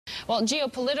Well,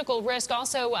 geopolitical risk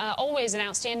also always an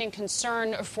outstanding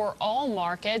concern for all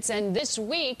markets, and this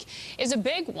week is a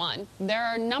big one. There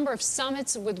are a number of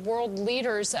summits with world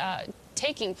leaders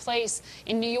taking place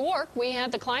in New York. We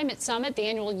have the Climate Summit, the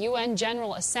annual UN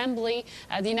General Assembly,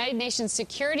 the United Nations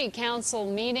Security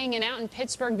Council meeting, and out in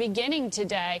Pittsburgh beginning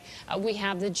today, we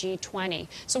have the G20.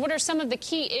 So what are some of the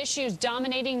key issues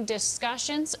dominating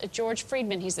discussions? George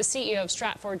Friedman, he's the CEO of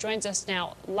STRATFOR, joins us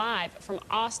now live from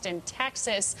Austin,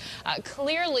 Texas.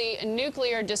 Clearly,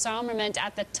 nuclear disarmament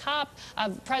at the top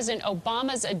of President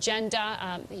Obama's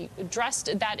agenda. He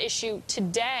addressed that issue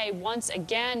today once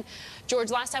again.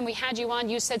 George, last time we had you on,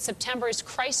 you said September is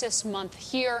crisis month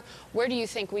here. Where do you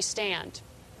think we stand?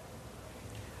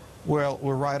 Well,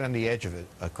 we're right on the edge of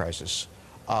a crisis.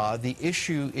 The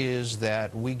issue is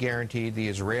that we guaranteed the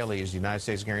Israelis, the United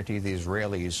States guaranteed the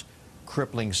Israelis,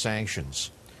 crippling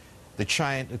sanctions. The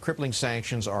crippling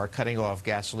sanctions are cutting off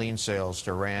gasoline sales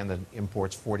to Iran that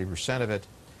imports 40% of it.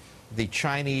 The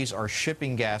Chinese are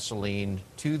shipping gasoline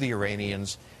to the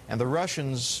Iranians. And the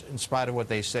Russians, in spite of what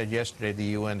they said yesterday at the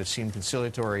UN that seemed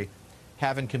conciliatory,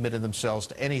 haven't committed themselves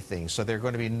to anything. So there are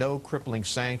going to be no crippling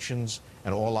sanctions,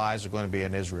 and all eyes are going to be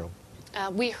on Israel.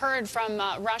 We heard from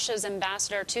Russia's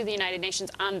ambassador to the United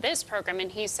Nations on this program, and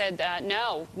he said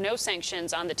no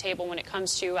sanctions on the table when it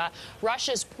comes to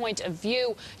Russia's point of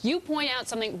view. You point out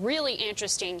something really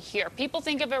interesting here. People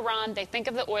think of Iran, they think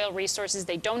of the oil resources,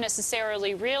 they don't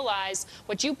necessarily realize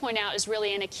what you point out is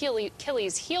really an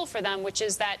Achilles heel for them, which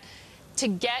is that to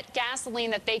get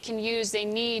gasoline that they can use, they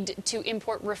need to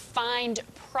import refined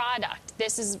product.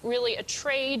 This is really a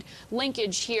trade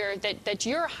linkage here that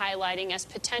you're highlighting as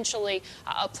potentially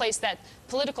a place that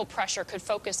political pressure could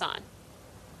focus on.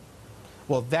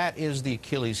 Well, that is the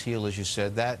Achilles heel, as you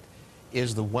said. That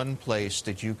is the one place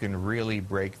that you can really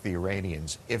break the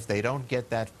Iranians. If they don't get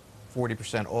that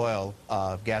 40% oil,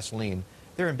 gasoline,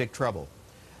 they're in big trouble.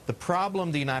 The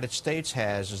problem the United States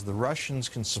has is the Russians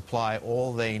can supply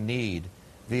all they need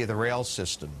via the rail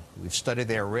system. We've studied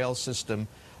their rail system.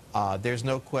 There's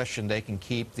no question they can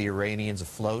keep the Iranians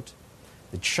afloat.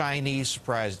 The Chinese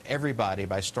surprised everybody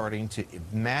by starting to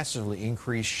massively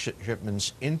increase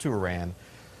shipments into Iran,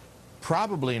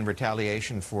 probably in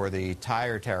retaliation for the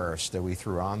tire tariffs that we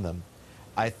threw on them.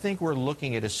 I think we're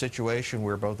looking at a situation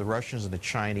where both the Russians and the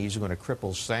Chinese are going to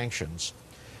cripple sanctions,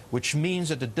 which means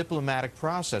that the diplomatic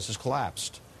process has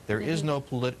collapsed. There is no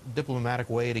diplomatic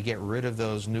way to get rid of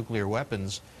those nuclear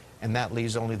weapons, and that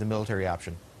leaves only the military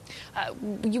option.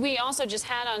 We also just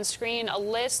had on screen a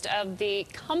list of the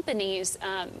companies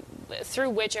through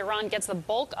which Iran gets the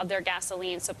bulk of their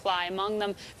gasoline supply. Among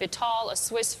them, Vitol, a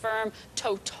Swiss firm,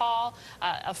 Total,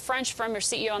 a French firm. Your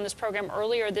CEO on this program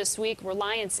earlier this week,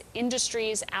 Reliance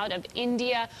Industries out of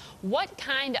India. What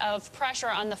kind of pressure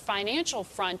on the financial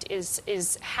front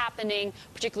is happening,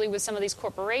 particularly with some of these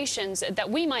corporations, that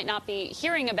we might not be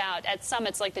hearing about at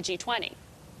summits like the G20?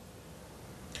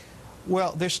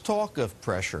 Well, there's talk of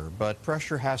pressure, but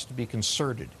pressure has to be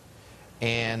concerted.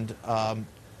 And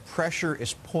pressure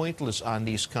is pointless on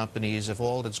these companies if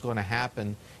all that's going to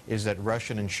happen is that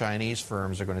Russian and Chinese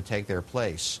firms are going to take their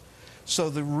place. So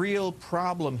the real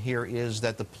problem here is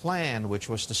that the plan, which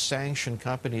was to sanction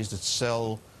companies that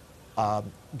sell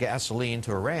gasoline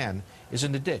to Iran, is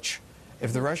in the ditch.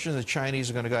 If the Russians and the Chinese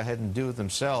are going to go ahead and do it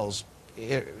themselves,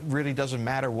 it really doesn't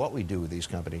matter what we do with these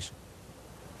companies.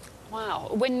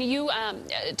 Wow. When you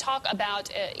talk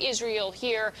about Israel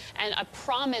here and a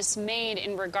promise made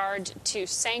in regard to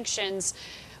sanctions,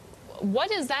 what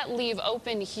does that leave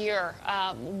open here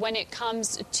when it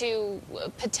comes to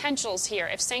potentials here?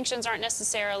 If sanctions aren't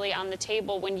necessarily on the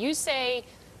table, when you say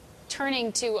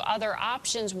turning to other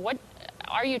options, what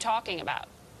are you talking about?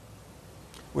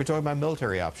 We're talking about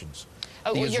military options.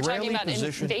 Oh, well, you're talking about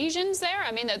invasions there?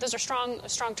 I mean, those are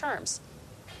strong terms.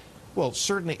 Well,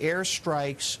 certainly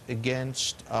airstrikes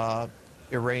against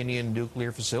Iranian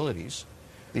nuclear facilities.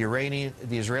 The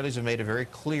Israelis have made it very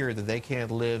clear that they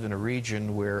can't live in a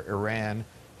region where Iran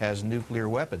has nuclear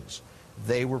weapons.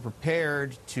 They were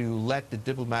prepared to let the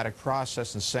diplomatic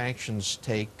process and sanctions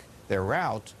take their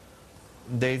route.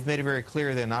 They've made it very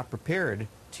clear they're not prepared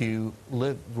to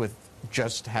live with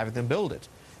just having them build it.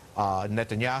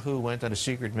 Netanyahu went on a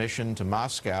secret mission to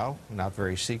Moscow, not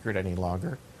very secret any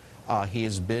longer. He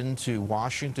has been to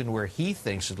Washington, where he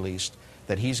thinks, at least,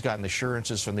 that he's gotten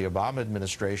assurances from the Obama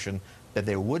administration that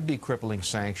there would be crippling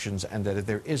sanctions and that if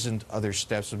there isn't, other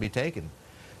steps would be taken.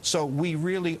 So we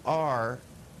really are,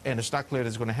 and it's not clear that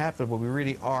it's going to happen, but we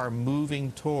really are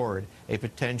moving toward a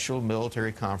potential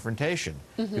military confrontation.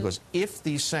 Because if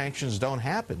these sanctions don't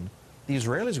happen, the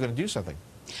Israelis are going to do something.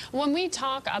 When we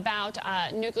talk about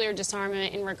nuclear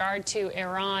disarmament in regard to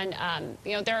Iran,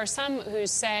 there are some who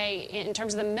say, in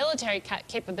terms of the military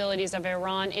capabilities of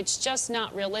Iran, it's just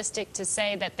not realistic to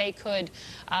say that they could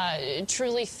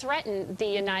truly threaten the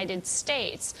United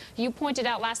States. You pointed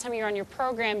out last time you were on your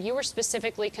program, you were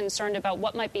specifically concerned about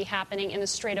what might be happening in the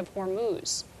Strait of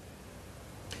Hormuz.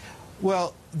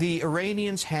 Well, the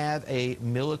Iranians have a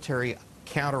military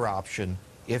counter option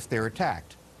if they're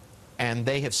attacked. And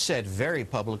they have said very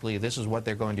publicly this is what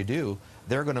they're going to do.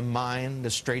 They're going to mine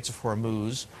the Straits of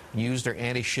Hormuz, use their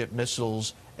anti-ship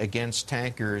missiles against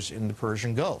tankers in the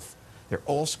Persian Gulf. They're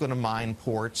also going to mine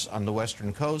ports on the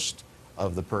western coast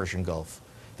of the Persian Gulf.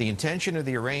 The intention of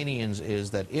the Iranians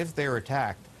is that if they're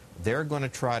attacked, they're going to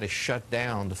try to shut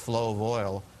down the flow of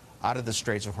oil out of the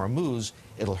Straits of Hormuz.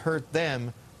 It'll hurt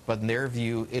them, but in their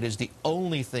view, it is the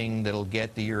only thing that'll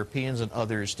get the Europeans and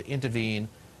others to intervene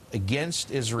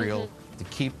against Israel to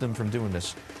keep them from doing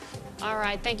this. All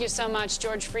right. Thank you so much,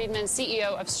 George Friedman,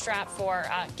 CEO of STRATFOR,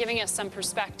 giving us some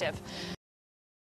perspective.